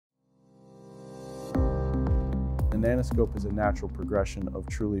The NanoScope is a natural progression of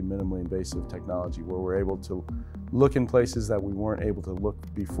truly minimally invasive technology where we're able to look in places that we weren't able to look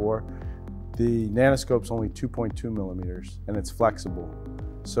before. The NanoScope's only 2.2 millimeters and it's flexible.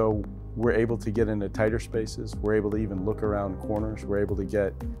 So we're able to get into tighter spaces, we're able to even look around corners, we're able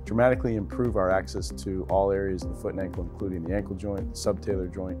to dramatically improve our access to all areas of the foot and ankle, including the ankle joint, the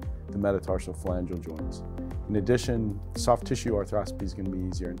subtalar joint, the metatarsal phalangeal joints. In addition, soft tissue arthroscopy is going to be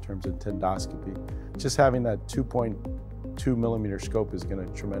easier in terms of tendoscopy. Just having that 2.2 millimeter scope is going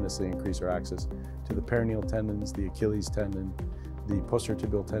to tremendously increase our access to the peroneal tendons, the Achilles tendon, the posterior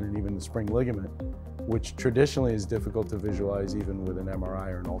tibial tendon, even the spring ligament, which traditionally is difficult to visualize even with an MRI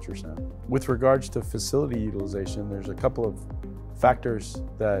or an ultrasound. With regards to facility utilization, there's a couple of factors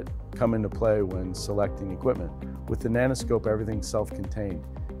that come into play when selecting equipment. With the NanoScope, everything's self-contained.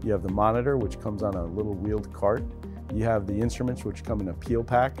 You have the monitor, which comes on a little wheeled cart. You have the instruments, which come in a peel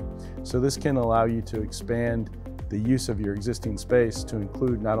pack. So this can allow you to expand the use of your existing space to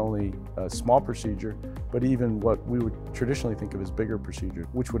include not only a small procedure, but even what we would traditionally think of as bigger procedure,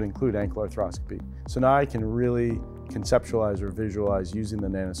 which would include ankle arthroscopy. So now I can really conceptualize or visualize using the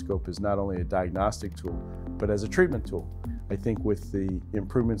NanoScope as not only a diagnostic tool, but as a treatment tool. I think with the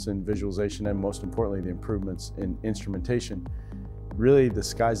improvements in visualization and most importantly, the improvements in instrumentation, really the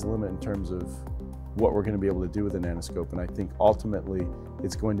sky's the limit in terms of what we're going to be able to do with the NanoScope. And I think ultimately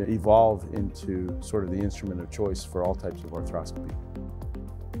it's going to evolve into sort of the instrument of choice for all types of arthroscopy.